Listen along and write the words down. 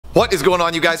What is going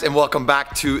on, you guys, and welcome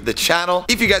back to the channel.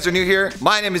 If you guys are new here,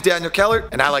 my name is Daniel Keller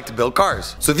and I like to build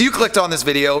cars. So if you clicked on this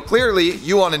video, clearly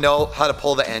you want to know how to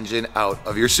pull the engine out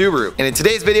of your Subaru. And in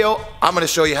today's video, I'm going to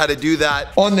show you how to do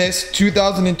that on this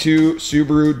 2002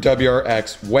 Subaru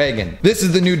WRX wagon. This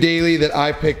is the new daily that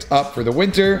I picked up for the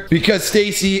winter because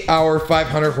Stacy, our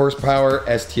 500 horsepower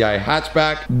STI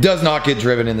hatchback, does not get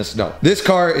driven in the snow. This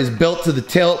car is built to the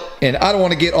tilt and I don't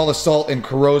want to get all the salt and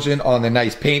corrosion on the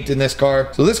nice paint in this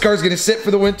car. So this car is going to sit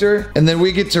for the winter and then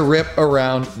we get to rip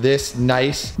around this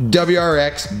nice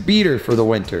WRX beater for the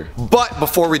winter. But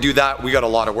before we do that, we got a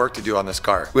lot of work to do on this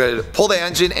car. We gotta pull the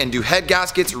engine and do head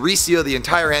gaskets, reseal the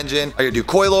entire engine. I gotta do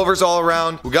coilovers all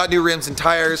around. We got new rims and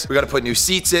tires. We gotta put new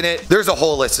seats in it. There's a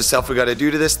whole list of stuff we gotta do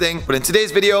to this thing. But in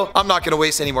today's video, I'm not gonna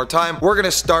waste any more time. We're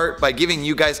gonna start by giving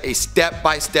you guys a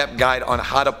step-by-step guide on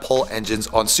how to pull engines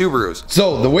on Subarus.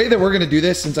 So the way that we're gonna do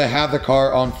this, since I have the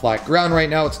car on flat ground right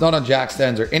now, it's not on jack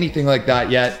stands or anything like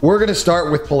that yet. We're gonna start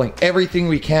with pulling everything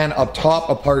we can up top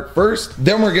apart first.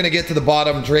 Then we're gonna get to the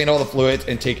bottom, drain all the fluids,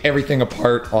 and take everything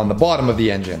apart on the bottom of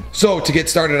the engine. So to get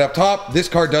started up top, this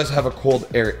car does have a cold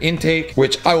air intake,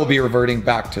 which I will be reverting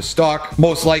back to stock,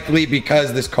 most likely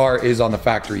because this car is on the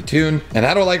factory tune, and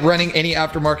I don't like running any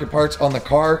aftermarket parts on the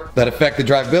car that affect the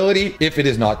drivability if it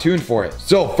is not tuned for it.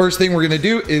 So first thing we're gonna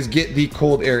do is get the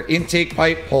cold air intake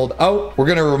pipe pulled out. We're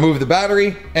gonna remove the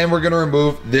battery, and we're gonna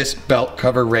remove this belt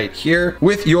cover right here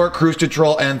with your cruise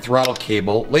control and throttle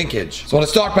cable linkage. So on a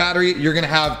stock battery, you're gonna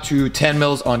have 2 10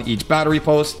 mils on each battery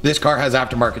post. This car has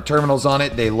aftermarket terminals on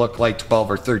it. They look like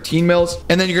 12 or 13 mils.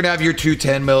 And then you're gonna have your 2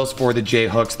 10 mils for the J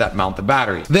hooks that mount the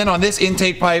battery. Then on this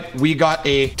intake pipe, we got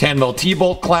a 10 mil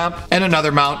T-bolt clamp and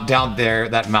another mount down there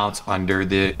that mounts under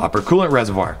the upper coolant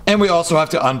reservoir. And we also have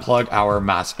to unplug our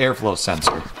mass airflow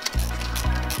sensor.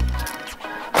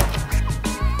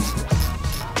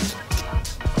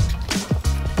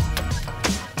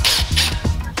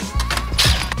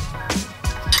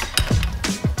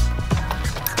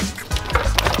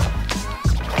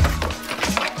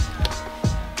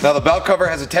 Now the belt cover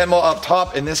has a 10 mil up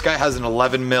top and this guy has an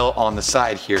 11 mil on the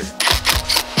side here.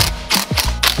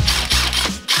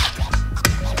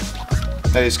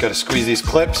 Now you just gotta squeeze these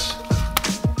clips.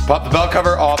 Pop the belt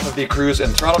cover off of the cruise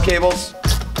and throttle cables.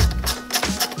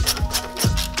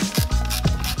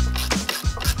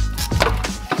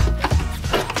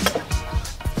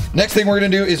 Next thing we're gonna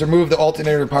do is remove the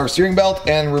alternator and power steering belt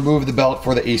and remove the belt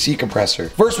for the AC compressor.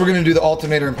 First, we're gonna do the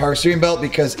alternator and power steering belt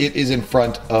because it is in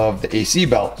front of the AC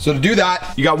belt. So to do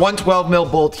that, you got one 12 mil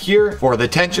bolt here for the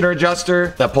tensioner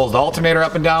adjuster that pulls the alternator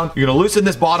up and down. You're gonna loosen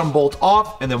this bottom bolt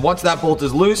off, and then once that bolt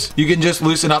is loose, you can just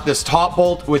loosen up this top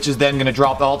bolt, which is then gonna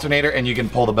drop the alternator and you can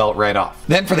pull the belt right off.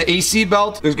 Then for the AC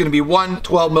belt, there's gonna be one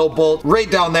 12 mil bolt right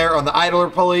down there on the idler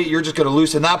pulley. You're just gonna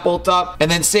loosen that bolt up,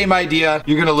 and then same idea,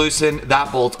 you're gonna loosen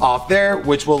that bolt off there,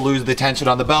 which will lose the tension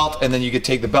on the belt, and then you can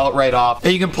take the belt right off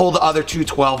and you can pull the other 2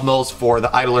 12 mils for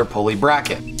the idler pulley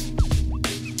bracket.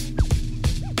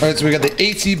 All right, so we got the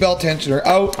AC belt tensioner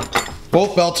out.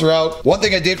 Both belts are out. One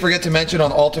thing I did forget to mention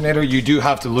on the alternator, you do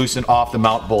have to loosen off the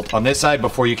mount bolt on this side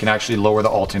before you can actually lower the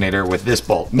alternator with this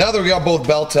bolt. Now that we got both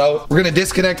belts out, we're gonna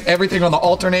disconnect everything on the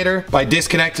alternator by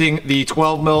disconnecting the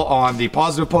 12 mil on the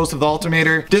positive post of the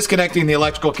alternator, disconnecting the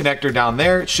electrical connector down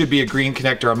there. It should be a green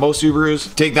connector on most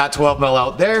Subarus. Take that 12 mil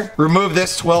out there. Remove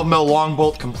this 12 mil long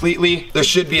bolt completely. There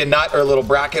should be a nut or a little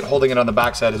bracket holding it on the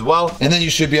backside as well. And then you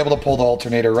should be able to pull the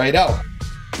alternator right out.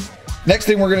 Next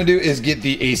thing we're gonna do is get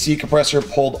the AC compressor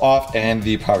pulled off and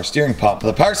the power steering pump.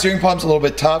 The power steering pump's a little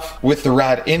bit tough with the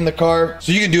rad in the car,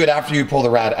 so you can do it after you pull the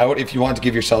rad out if you want to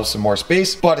give yourself some more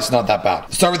space, but it's not that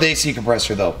bad. Start with the AC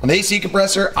compressor though. On the AC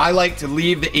compressor, I like to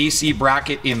leave the AC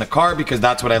bracket in the car because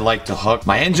that's what I like to hook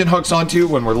my engine hooks onto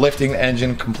when we're lifting the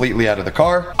engine completely out of the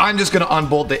car. I'm just gonna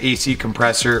unbolt the AC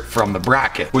compressor from the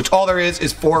bracket, which all there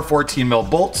is 4 14 mil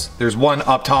bolts. There's one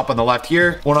up top on the left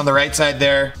here, one on the right side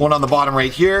there, one on the bottom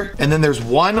right here, and then there's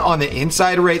one on the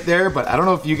inside right there, but I don't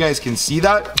know if you guys can see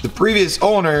that. The previous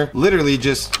owner literally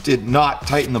just did not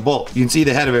tighten the bolt. You can see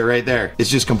the head of it right there. It's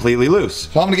just completely loose.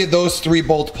 So I'm gonna get those 3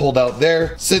 bolts pulled out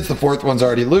there since the 4th one's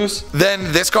already loose.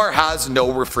 Then this car has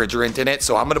no refrigerant in it,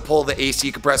 so I'm gonna pull the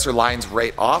AC compressor lines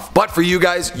right off. But for you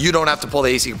guys, you don't have to pull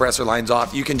the AC compressor lines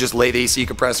off. You can just lay the AC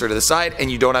compressor to the side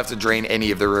and you don't have to drain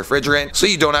any of the refrigerant, so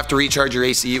you don't have to recharge your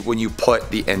AC when you put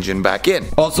the engine back in.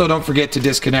 Also, don't forget to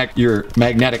disconnect your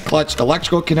magnetic clutch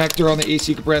electrical connector on the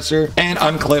AC compressor and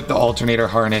unclip the alternator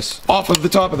harness off of the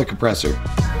top of the compressor.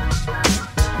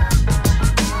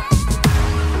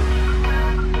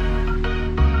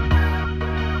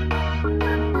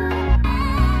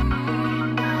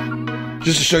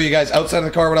 Just to show you guys outside of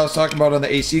the car what I was talking about on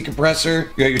the AC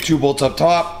compressor, you got your 2 bolts up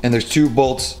top and there's 2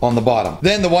 bolts on the bottom.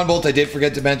 Then the 1 bolt I did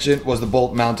forget to mention was the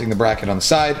bolt mounting the bracket on the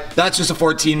side. That's just a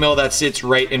 14 mil that sits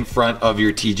right in front of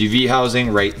your TGV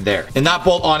housing right there. And that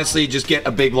bolt, honestly, just get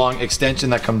a big long extension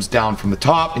that comes down from the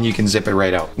top and you can zip it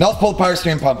right out. Now let's pull the power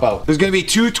steering pump out. There's gonna be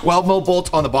 2 12 mil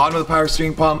bolts on the bottom of the power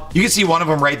steering pump. You can see one of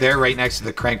them right there, right next to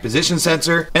the crank position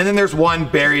sensor. And then there's one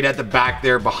buried at the back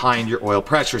there behind your oil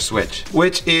pressure switch,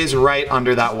 which is right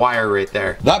under that wire right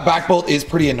there. That back bolt is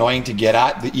pretty annoying to get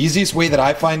at. The easiest way that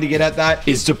I find to get at that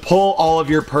is to pull all of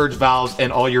your purge valves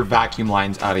and all your vacuum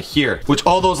lines out of here, which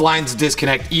all those lines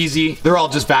disconnect easy. They're all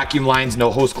just vacuum lines, no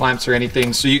hose clamps or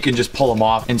anything, so you can just pull them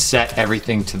off and set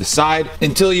everything to the side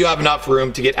until you have enough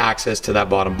room to get access to that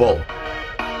bottom bolt.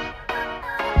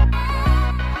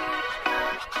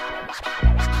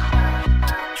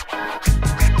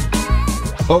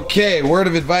 Okay, word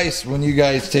of advice when you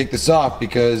guys take this off,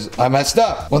 because I messed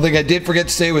up. One thing I did forget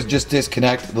to say was just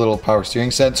disconnect the little power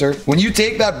steering sensor. When you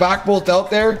take that back bolt out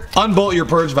there, unbolt your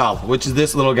purge valve, which is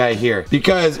this little guy here.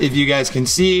 Because if you guys can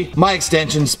see, my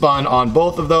extension spun on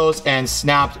both of those and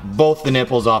snapped both the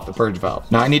nipples off the purge valve.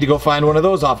 Now I need to go find one of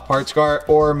those off parts car,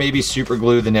 or maybe super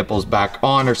glue the nipples back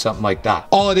on or something like that.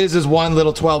 All it is one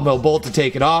little 12 mil bolt to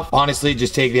take it off. Honestly,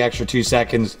 just take the extra 2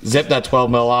 seconds, zip that 12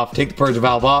 mil off, take the purge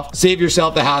valve off, save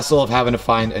yourself the hassle of having to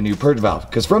find a new purge valve,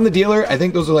 because from the dealer I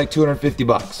think those are like 250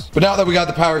 bucks. But now that we got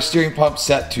the power steering pump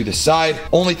set to the side,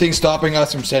 only thing stopping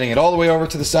us from setting it all the way over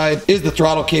to the side is the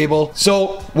throttle cable.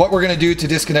 So what we're going to do to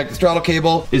disconnect the throttle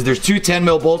cable is there's 2 10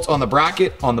 mil bolts on the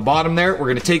bracket on the bottom there. We're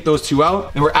going to take those 2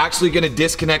 out and we're actually going to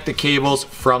disconnect the cables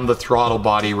from the throttle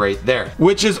body right there,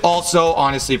 which is also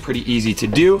honestly pretty easy to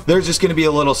do. There's just going to be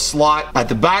a little slot at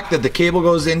the back that the cable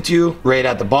goes into right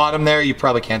at the bottom there. You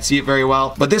probably can't see it very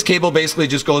well, but this cable basically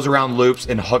just goes around loops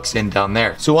and hooks in down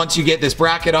there. So once you get this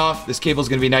bracket off, this cable is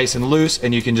going to be nice and loose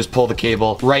and you can just pull the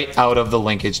cable right out of the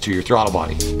linkage to your throttle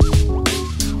body.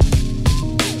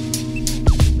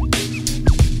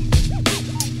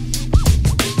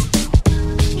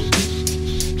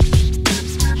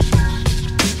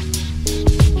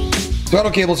 Throttle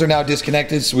cables are now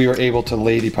disconnected, so we were able to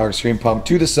lay the power steering pump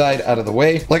to the side out of the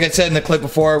way. Like I said in the clip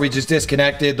before, we just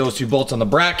disconnected those 2 bolts on the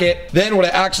bracket. Then what I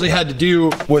actually had to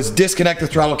do was disconnect the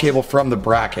throttle cable from the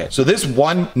bracket. So this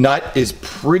one nut is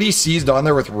pretty seized on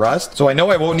there with rust. So I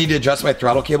know I won't need to adjust my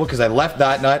throttle cable because I left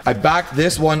that nut. I backed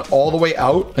this one all the way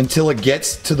out until it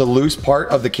gets to the loose part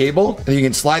of the cable. And you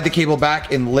can slide the cable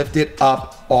back and lift it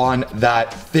up on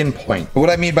that thin point. What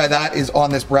I mean by that is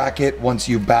on this bracket, once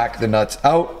you back the nuts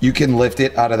out, you can lift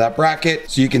it out of that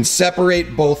bracket. So you can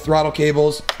separate both throttle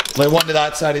cables, lay one to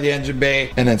that side of the engine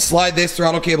bay, and then slide this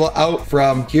throttle cable out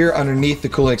from here underneath the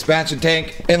coolant expansion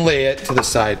tank and lay it to the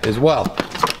side as well.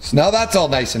 So now that's all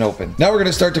nice and open. Now we're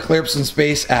gonna start to clear up some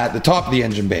space at the top of the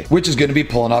engine bay, which is gonna be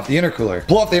pulling off the intercooler.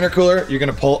 Pull off the intercooler, you're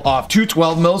gonna pull off 2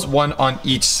 12 mils, one on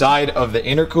each side of the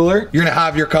intercooler. You're gonna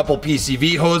have your couple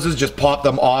PCV hoses, just pop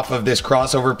them off of this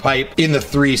crossover pipe in the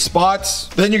 3 spots.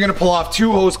 Then you're gonna pull off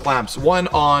 2 hose clamps, one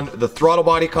on the throttle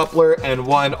body coupler and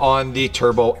one on the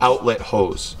turbo outlet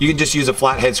hose. You can just use a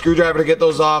flathead screwdriver to get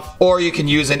those off, or you can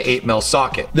use an 8 mil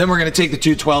socket. Then we're gonna take the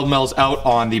 2 12 mils out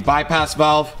on the bypass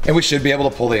valve, and we should be able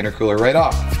to pull the intercooler right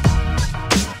off.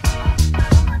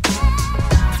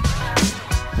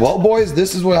 Well, boys,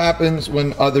 this is what happens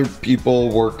when other people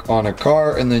work on a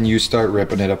car and then you start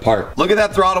ripping it apart. Look at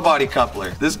that throttle body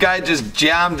coupler. This guy just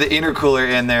jammed the intercooler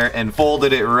in there and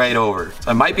folded it right over.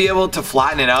 So I might be able to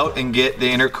flatten it out and get the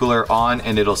intercooler on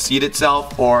and it'll seat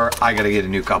itself, or I gotta get a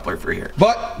new coupler for here.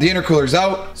 But the intercooler's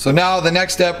out. So now the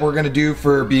next step we're gonna do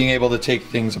for being able to take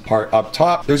things apart up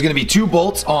top, there's gonna be 2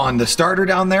 bolts on the starter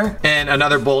down there and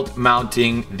another bolt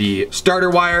mounting the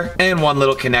starter wire and one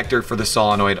little connector for the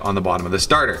solenoid on the bottom of the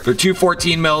starter. They're 2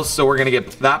 14 mils, so we're gonna get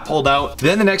that pulled out.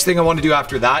 Then the next thing I want to do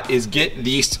after that is get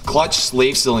the clutch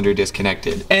slave cylinder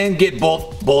disconnected and get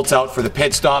both bolts out for the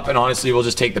pit stop. And honestly, we'll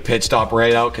just take the pit stop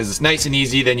right out because it's nice and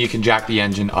easy. Then you can jack the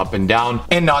engine up and down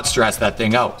and not stress that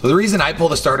thing out. So the reason I pull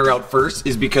the starter out first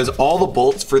is because all the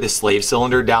bolts for the slave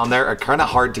cylinder down there are kind of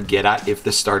hard to get at if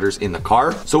the starter's in the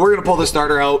car. So we're gonna pull the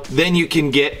starter out, then you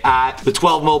can get at the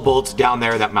 12 mil bolts down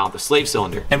there that mount the slave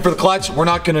cylinder. And for the clutch, we're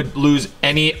not gonna lose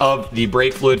any of the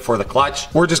brake fluid for the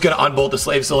clutch. We're just gonna unbolt the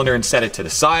slave cylinder and set it to the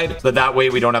side, so that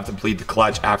way we don't have to bleed the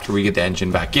clutch after we get the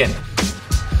engine back in.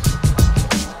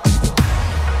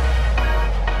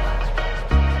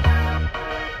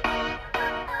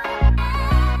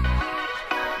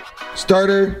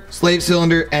 Starter, slave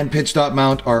cylinder, and pitch stop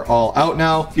mount are all out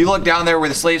now. If you look down there where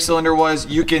the slave cylinder was,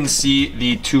 you can see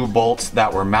the 2 bolts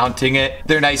that were mounting it.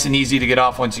 They're nice and easy to get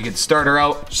off once you get the starter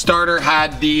out. Starter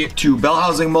had the 2 bell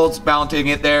housing bolts mounting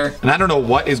it there. And I don't know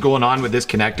what is going on with this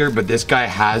connector, but this guy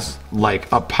has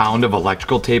like a pound of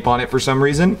electrical tape on it for some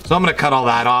reason. So I'm gonna cut all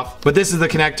that off. But this is the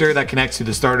connector that connects to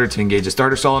the starter to engage the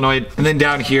starter solenoid. And then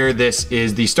down here, this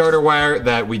is the starter wire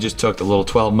that we just took the little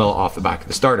 12 mil off the back of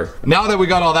the starter. Now that we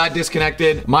got all that disconnected,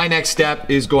 my next step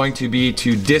is going to be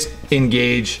to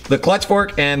disengage the clutch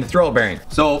fork and the throttle bearing.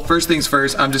 So first things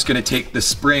first, I'm just gonna take the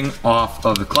spring off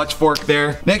of the clutch fork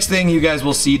there. Next thing you guys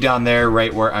will see down there,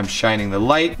 right where I'm shining the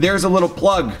light, there's a little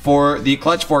plug for the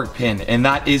clutch fork pin, and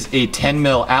that is a 10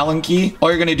 mil Allen key. All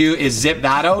you're gonna do is zip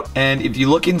that out, and if you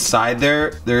look inside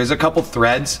there, there is a couple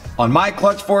threads. On my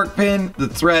clutch fork pin, the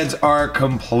threads are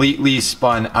completely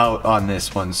spun out on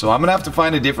this one, so I'm gonna have to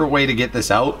find a different way to get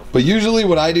this out. But usually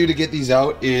what I do to get these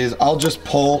out is I'll just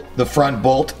pull the front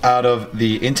bolt out of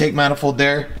the intake manifold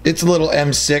there. It's a little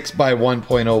M6 by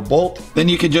 1.0 bolt. Then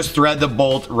you can just thread the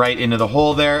bolt right into the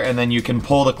hole there, and then you can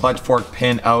pull the clutch fork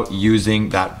pin out using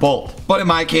that bolt. But in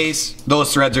my case,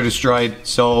 those threads are destroyed,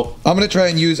 so I'm gonna try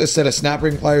and use a set of snap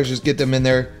ring pliers, just get them in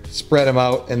there, spread them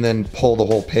out, and then pull the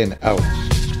whole pin out.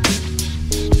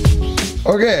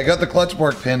 Okay, I got the clutch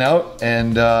fork pin out,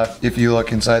 and if you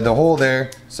look inside the hole there,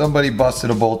 somebody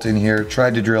busted a bolt in here,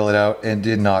 tried to drill it out, and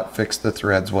did not fix the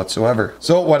threads whatsoever.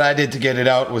 So what I did to get it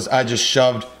out was I just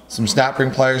shoved some snap ring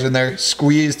pliers in there,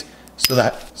 squeezed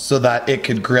so that it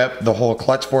could grip the whole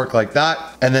clutch fork like that,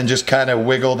 and then just kind of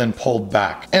wiggled and pulled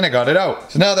back, and I got it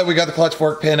out. So now that we got the clutch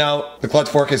fork pin out, the clutch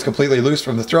fork is completely loose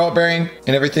from the throttle bearing,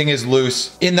 and everything is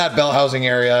loose in that bell housing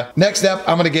area. Next step,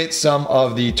 I'm gonna get some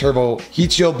of the turbo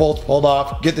heat shield bolts pulled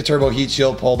off, get the turbo heat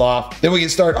shield pulled off, then we can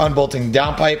start unbolting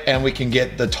downpipe, and we can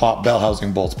get the top bell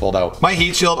housing bolts pulled out. My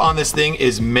heat shield on this thing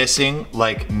is missing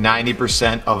like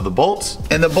 90% of the bolts,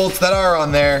 and the bolts that are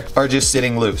on there are just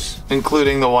sitting loose,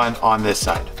 including the one on this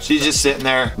side. She's just sitting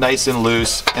there nice and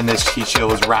loose, and this heat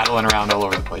shield was rattling around all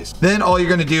over the place. Then all you're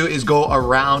gonna do is go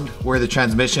around where the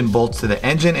transmission bolts to the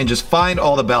engine and just find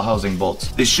all the bell housing bolts.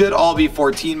 They should all be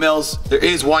 14 mils. There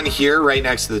is one here right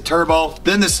next to the turbo.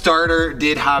 Then the starter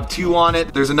did have 2 on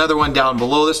it. There's another one down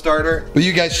below the starter, but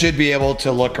you guys should be able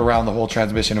to look around the whole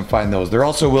transmission and find those. There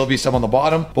also will be some on the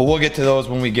bottom, but we'll get to those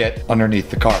when we get underneath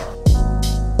the car.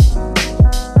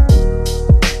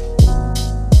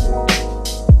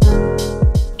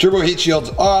 Turbo heat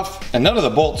shield's off, and none of the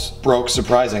bolts broke,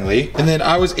 surprisingly. And then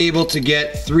I was able to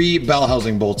get 3 bell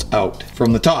housing bolts out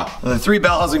from the top. And the 3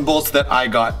 bell housing bolts that I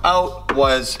got out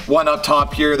was one up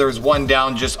top here. There was one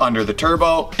down just under the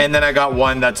turbo, and then I got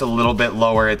one that's a little bit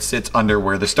lower. It sits under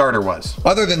where the starter was.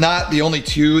 Other than that, the only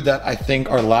 2 that I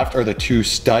think are left are the 2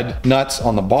 stud nuts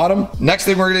on the bottom. Next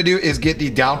thing we're gonna do is get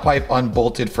the downpipe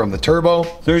unbolted from the turbo.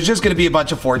 There's just gonna be a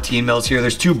bunch of 14 mils here.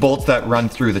 There's 2 bolts that run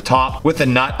through the top with a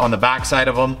nut on the back side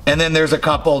of them. And then there's a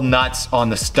couple nuts on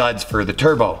the studs for the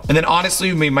turbo. And then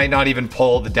honestly, we might not even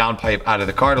pull the downpipe out of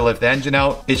the car to lift the engine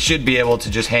out. It should be able to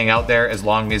just hang out there as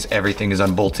long as everything is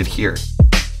unbolted here.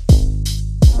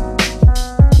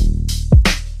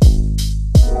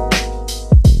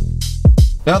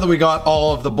 Now that we got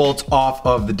all of the bolts off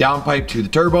of the downpipe to the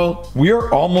turbo, we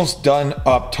are almost done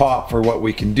up top for what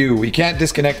we can do. We can't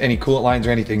disconnect any coolant lines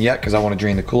or anything yet because I want to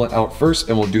drain the coolant out first,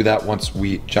 and we'll do that once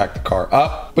we jack the car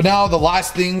up. But now the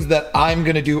last things that I'm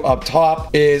gonna do up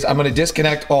top is I'm gonna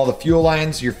disconnect all the fuel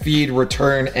lines, your feed,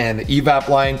 return, and the evap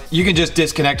line. You can just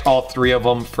disconnect all 3 of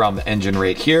them from the engine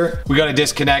right here. We gotta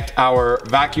disconnect our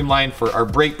vacuum line for our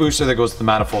brake booster that goes to the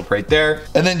manifold right there.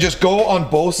 And then just go on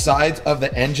both sides of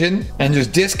the engine and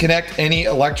just disconnect any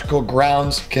electrical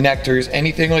grounds, connectors,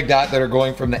 anything like that that are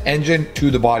going from the engine to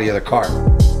the body of the car.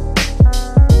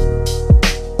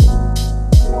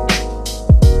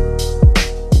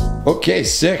 Okay,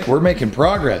 sick, we're making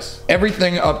progress.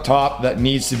 Everything up top that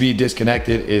needs to be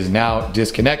disconnected is now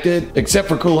disconnected, except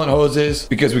for coolant hoses,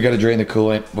 because we gotta drain the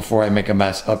coolant before I make a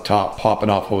mess up top, popping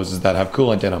off hoses that have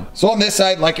coolant in them. So on this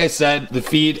side, like I said, the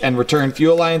feed and return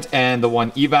fuel lines and the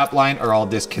one evap line are all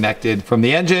disconnected from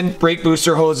the engine. Brake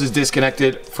booster hose is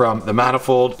disconnected from the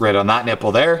manifold, right on that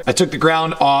nipple there. I took the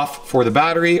ground off for the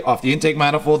battery, off the intake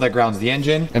manifold that grounds the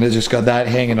engine, and I just got that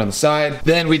hanging on the side.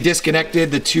 Then we disconnected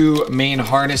the 2 main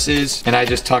harnesses hinges, and I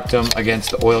just tucked them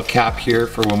against the oil cap here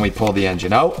for when we pull the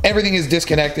engine out. Everything is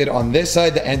disconnected on this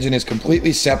side. The engine is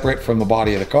completely separate from the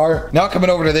body of the car. Now coming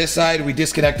over to this side, we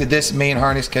disconnected this main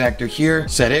harness connector here,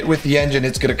 set it with the engine.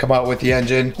 It's gonna come out with the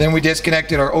engine. Then we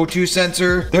disconnected our O2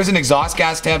 sensor. There's an exhaust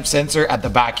gas temp sensor at the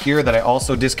back here that I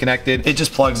also disconnected. It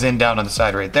just plugs in down on the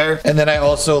side right there. And then I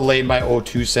also laid my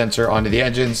O2 sensor onto the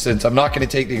engine, since I'm not gonna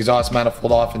take the exhaust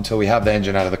manifold off until we have the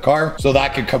engine out of the car. So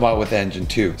that could come out with the engine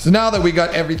too. So now that we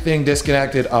got everything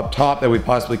disconnected up top that we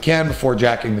possibly can before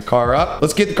jacking the car up,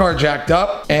 let's get the car jacked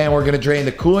up, and we're gonna drain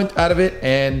the coolant out of it.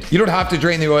 And you don't have to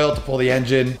drain the oil to pull the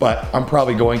engine, but I'm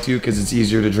probably going to, because it's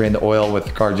easier to drain the oil with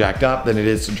the car jacked up than it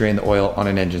is to drain the oil on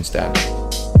an engine stand.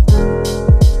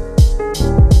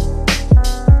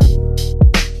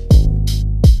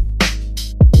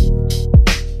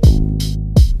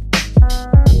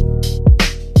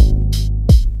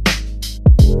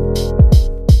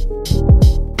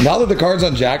 Now that the car's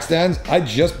on jack stands, I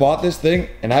just bought this thing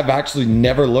and I've actually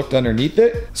never looked underneath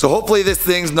it. So hopefully this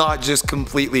thing's not just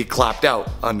completely clapped out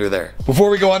under there.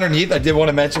 Before we go underneath, I did want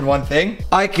to mention one thing.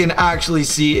 I can actually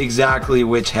see exactly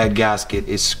which head gasket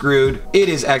is screwed. It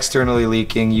is externally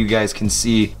leaking. You guys can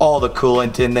see all the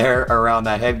coolant in there around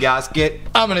that head gasket.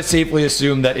 I'm gonna safely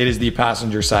assume that it is the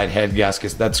passenger side head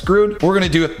gaskets that's screwed. We're gonna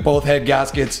do it with both head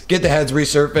gaskets, get the heads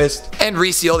resurfaced, and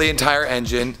reseal the entire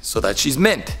engine so that she's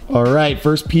mint. All right,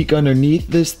 first peek underneath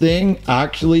this thing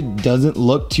actually doesn't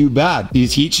look too bad.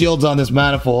 These heat shields on this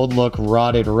manifold look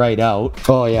rotted right out.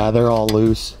 Oh yeah, they're all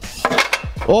loose.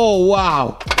 Oh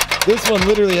wow. This one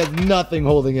literally has nothing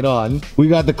holding it on. We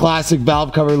got the classic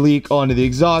valve cover leak onto the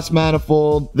exhaust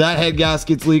manifold. That head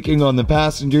gasket's leaking on the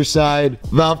passenger side.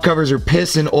 Valve covers are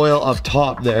pissing oil up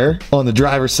top there on the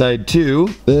driver's side too.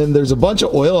 Then there's a bunch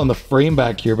of oil on the frame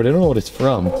back here, but I don't know what it's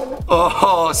from.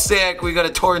 Oh, sick. We got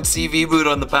a torn CV boot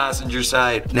on the passenger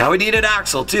side. Now we need an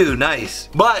axle too. Nice.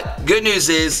 But good news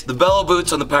is the bellow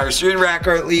boots on the power steering rack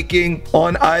aren't leaking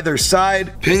on either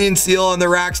side. Pinion seal on the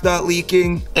rack's not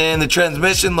leaking. And the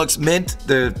transmission looks mint.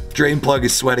 The drain plug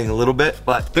is sweating a little bit,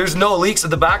 but there's no leaks at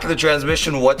the back of the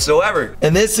transmission whatsoever.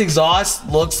 And this exhaust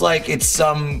looks like it's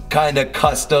some kind of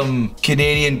custom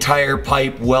Canadian tire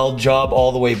pipe weld job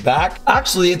all the way back.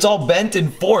 Actually, it's all bent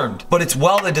and formed, but it's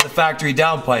welded to the factory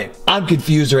downpipe. I'm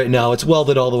confused right now. It's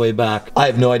welded all the way back. I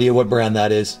have no idea what brand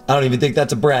that is. I don't even think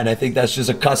that's a brand. I think that's just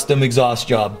a custom exhaust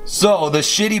job. So the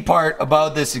shitty part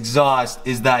about this exhaust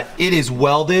is that it is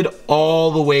welded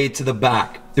all the way to the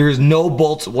back. There is no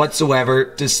bolts whatsoever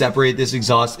to separate this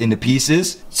exhaust into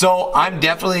pieces. So I'm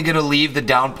definitely gonna leave the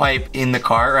downpipe in the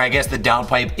car, or I guess the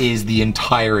downpipe is the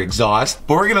entire exhaust.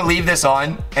 But we're gonna leave this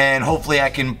on, and hopefully I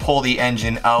can pull the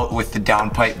engine out with the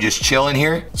downpipe just chilling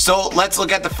here. So let's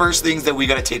look at the first things that we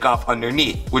gotta take off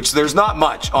underneath, which there's not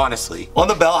much, honestly. On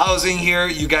the bell housing here,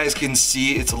 you guys can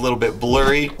see it's a little bit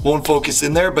blurry. Won't focus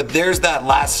in there, but there's that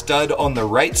last stud on the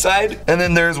right side, and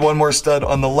then there's one more stud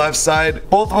on the left side.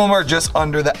 Both of them are just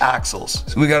under the axles.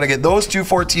 So we gotta get those two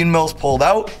 14 mils pulled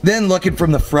out. Then looking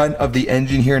from the front of the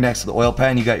engine here next to the oil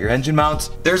pan, you got your engine mounts.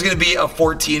 There's gonna be a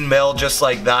 14 mil just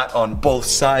like that on both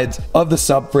sides of the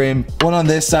subframe. One on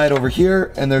this side over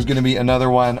here, and there's gonna be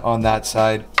another one on that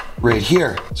side right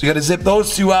here. So you gotta zip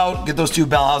those two out, get those two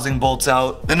bell housing bolts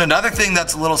out. Then another thing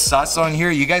that's a little sus on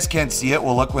here, you guys can't see it,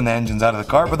 we'll look when the engine's out of the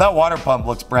car, but that water pump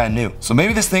looks brand new. So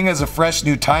maybe this thing has a fresh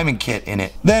new timing kit in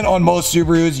it. Then on most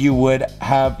Subarus, you would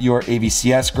have your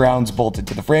AVCS grounds bolted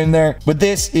to the frame there, but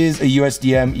this is a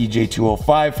USDM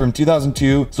EJ205 from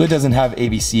 2002, so it doesn't have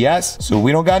AVCS, so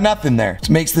we don't got nothing there. Which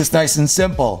makes this nice and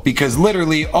simple, because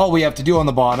literally all we have to do on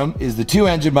the bottom is the two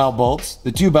engine mount bolts,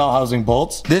 the two bell housing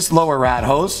bolts, this lower rad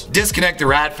hose, disconnect the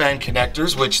rad fan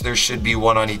connectors, which there should be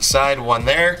one on each side, one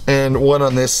there, and one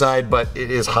on this side, but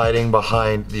it is hiding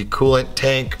behind the coolant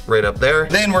tank right up there.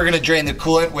 Then we're gonna drain the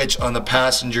coolant, which on the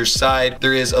passenger side,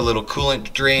 there is a little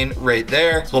coolant drain right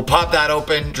there. So we'll pop that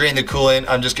open, drain the coolant.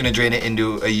 I'm just gonna drain it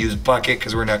into a used bucket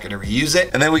because we're not gonna reuse it.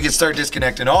 And then we can start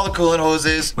disconnecting all the coolant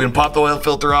hoses. We can pop the oil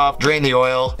filter off, drain the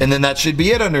oil, and then that should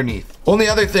be it underneath. Only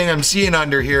other thing I'm seeing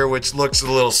under here, which looks a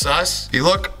little sus, if you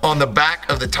look on the back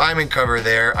of the timing cover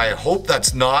there, I hope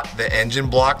that's not the engine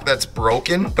block that's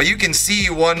broken, but you can see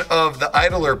one of the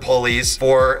idler pulleys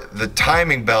for the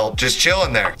timing belt just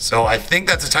chilling there. So I think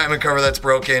that's a timing cover that's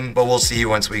broken, but we'll see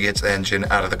once we get the engine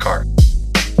out of the car.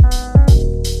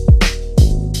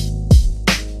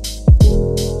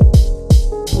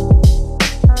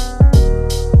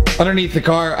 Underneath the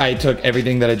car, I took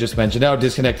everything that I just mentioned out,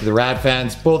 disconnected the rad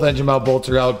fans, both engine mount bolts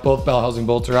are out, both bell housing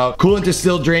bolts are out. Coolant is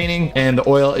still draining and the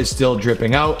oil is still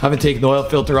dripping out. Haven't taken the oil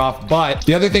filter off, but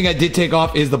the other thing I did take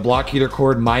off is the block heater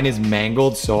cord. Mine is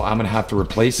mangled, so I'm gonna have to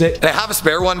replace it. And I have a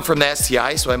spare one from the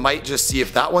STI, so I might just see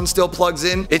if that one still plugs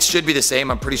in. It should be the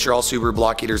same. I'm pretty sure all Subaru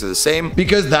block heaters are the same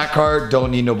because that car don't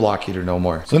need no block heater no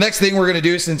more. So next thing we're gonna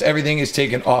do, since everything is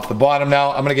taken off the bottom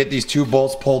now, I'm gonna get these two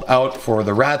bolts pulled out for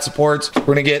the rad supports.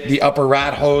 We're gonna get the upper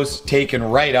rad hose taken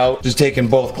right out, just taking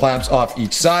both clamps off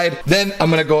each side. Then I'm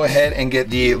gonna go ahead and get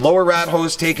the lower rad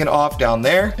hose taken off down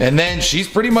there. And then she's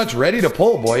pretty much ready to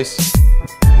pull, boys.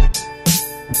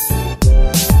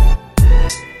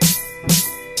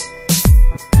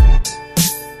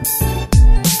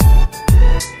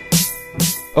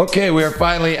 Okay, we are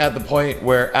finally at the point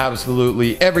where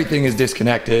absolutely everything is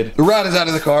disconnected. The rad is out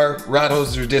of the car, rad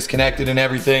hoses are disconnected and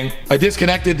everything. I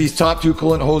disconnected these top two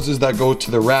coolant hoses that go to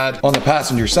the rad on the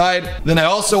passenger side. Then I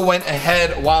also went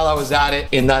ahead while I was at it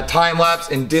in that time lapse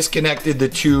and disconnected the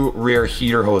two rear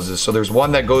heater hoses. So there's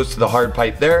one that goes to the hard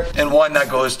pipe there and one that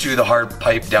goes to the hard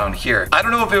pipe down here. I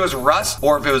don't know if it was rust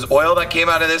or if it was oil that came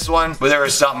out of this one, but there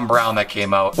was something brown that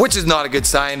came out, which is not a good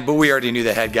sign, but we already knew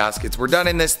the head gaskets were done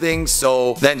in this thing,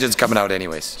 so the engine's coming out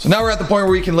anyways. So now we're at the point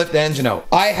where we can lift the engine out.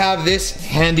 I have this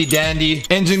handy dandy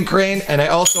engine crane, and I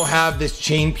also have this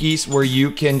chain piece where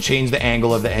you can change the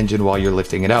angle of the engine while you're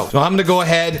lifting it out. So I'm gonna go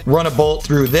ahead, run a bolt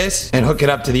through this and hook it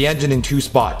up to the engine in 2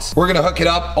 spots. We're gonna hook it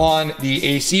up on the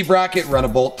AC bracket, run a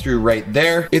bolt through right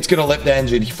there. It's gonna lift the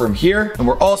engine from here, and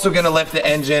we're also gonna lift the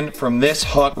engine from this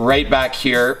hook right back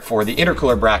here for the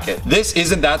intercooler bracket. This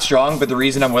isn't that strong, but the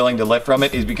reason I'm willing to lift from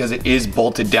it is because it is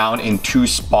bolted down in 2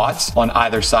 spots on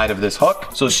either side of this hook,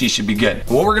 so she should be good.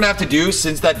 What we're gonna have to do,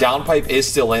 since that downpipe is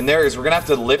still in there, is we're gonna have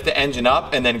to lift the engine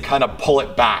up and then kind of pull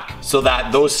it back so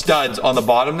that those studs on the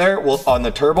bottom there on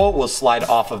the turbo will slide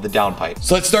off of the downpipe.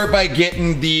 So let's start by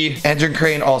getting the engine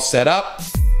crane all set up.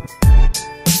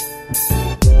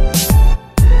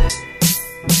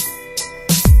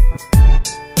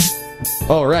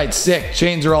 All right, sick.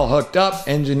 Chains are all hooked up.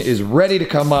 Engine is ready to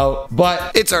come out,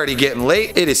 but it's already getting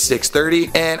late. It is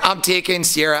 6:30 and I'm taking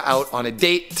Sierra out on a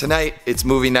date tonight. It's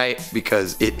movie night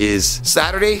because it is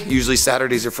Saturday. Usually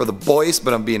Saturdays are for the boys,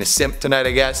 but I'm being a simp tonight,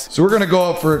 I guess. So we're gonna go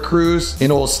out for a cruise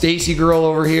in old Stacy girl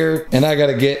over here, and I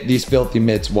gotta get these filthy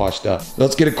mitts washed up.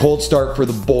 Let's get a cold start for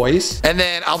the boys. And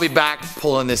then I'll be back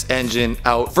pulling this engine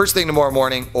out first thing tomorrow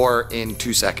morning or in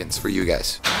 2 seconds for you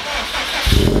guys.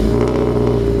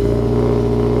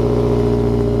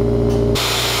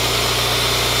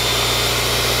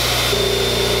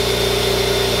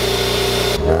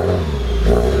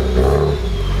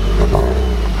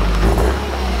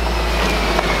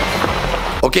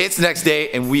 Okay, it's the next day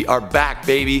and we are back,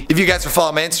 baby. If you guys were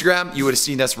following my Instagram, you would have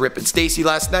seen us ripping Stacy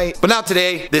last night. But now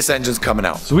today, this engine's coming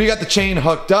out. So we got the chain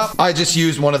hooked up. I just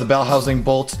used one of the bell housing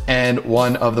bolts and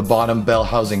one of the bottom bell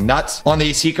housing nuts on the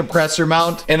AC compressor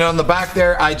mount. And on the back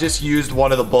there, I just used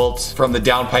one of the bolts from the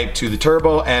downpipe to the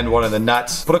turbo and one of the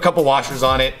nuts. Put a couple washers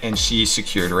on it and she's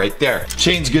secured right there.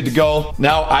 Chain's good to go.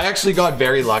 Now, I actually got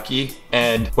very lucky.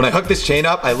 And when I hooked this chain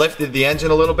up, I lifted the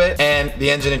engine a little bit and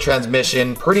the engine and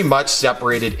transmission pretty much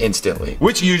separated instantly,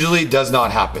 which usually does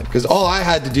not happen because all I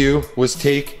had to do was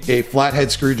take a flathead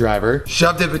screwdriver,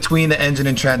 shoved it between the engine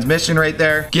and transmission right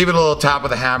there, gave it a little tap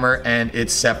with a hammer, and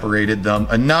it separated them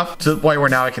enough to the point where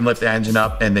now I can lift the engine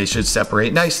up and they should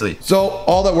separate nicely. So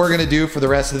all that we're gonna do for the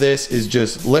rest of this is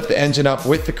just lift the engine up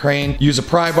with the crane, use a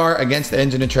pry bar against the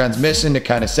engine and transmission to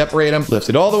kind of separate them, lift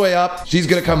it all the way up. She's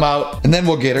gonna come out and then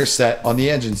we'll get her set on the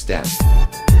engine stand.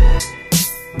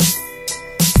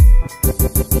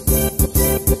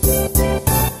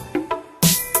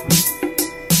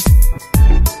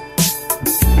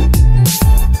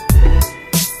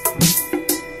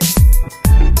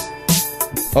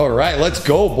 All right, let's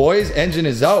go, boys. Engine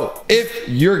is out. If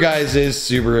your guys'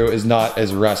 Subaru is not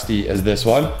as rusty as this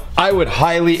one, I would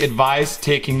highly advise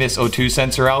taking this O2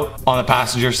 sensor out on the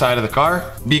passenger side of the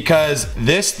car because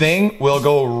this thing will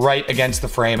go right against the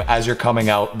frame as you're coming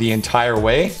out the entire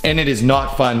way. And it is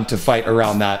not fun to fight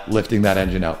around that, lifting that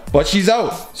engine out. But she's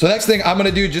out. So next thing I'm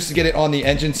gonna do just to get it on the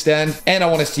engine stand, and I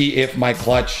wanna see if my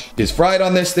clutch is fried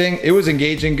on this thing. It was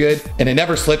engaging good and it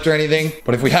never slipped or anything.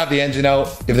 But if we have the engine out,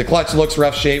 if the clutch looks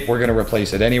rough shape, we're gonna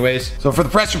replace it anyways. So for the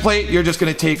pressure plate, you're just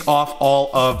gonna take off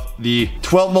all of the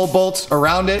 12mm bolts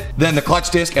around it. Then the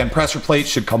clutch disc and pressure plate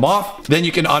should come off. Then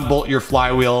you can unbolt your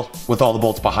flywheel with all the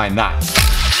bolts behind that.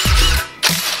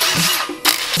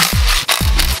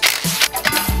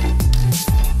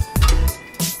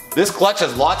 This clutch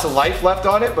has lots of life left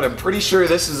on it, but I'm pretty sure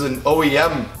this is an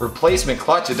OEM replacement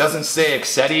clutch. It doesn't say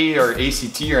Excetti or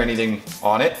ACT or anything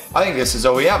on it. I think this is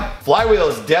OEM. Flywheel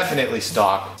is definitely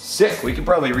stock. Sick, we could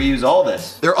probably reuse all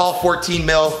this. They're all 14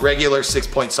 mil regular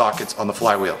 6-point sockets on the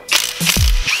flywheel.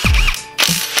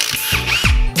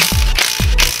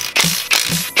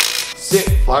 Sick,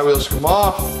 flywheels come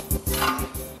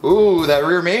off. Ooh, that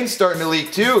rear main's starting to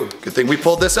leak too. Good thing we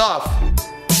pulled this off.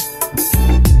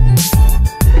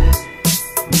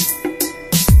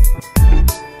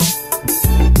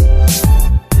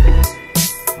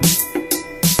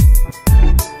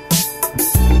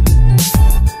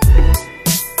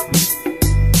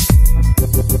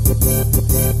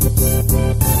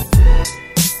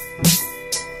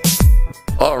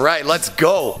 All right, let's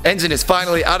go. Engine is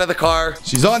finally out of the car.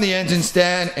 She's on the engine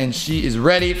stand and she is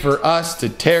ready for us to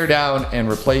tear down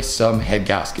and replace some head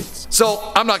gaskets.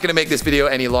 So I'm not gonna make this video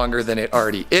any longer than it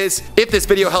already is. If this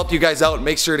video helped you guys out,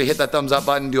 make sure to hit that thumbs up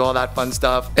button, do all that fun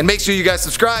stuff. And make sure you guys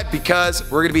subscribe because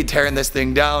we're gonna be tearing this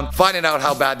thing down, finding out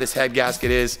how bad this head gasket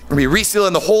is. We're gonna be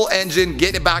resealing the whole engine,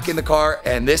 getting it back in the car,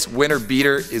 and this winter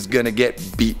beater is gonna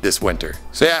get beat this winter.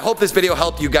 So yeah, I hope this video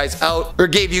helped you guys out or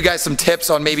gave you guys some tips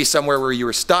on maybe somewhere where you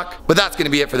were stuck. But that's gonna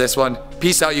be it for this one.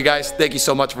 Peace out, you guys. Thank you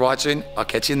so much for watching. I'll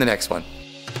catch you in the next one.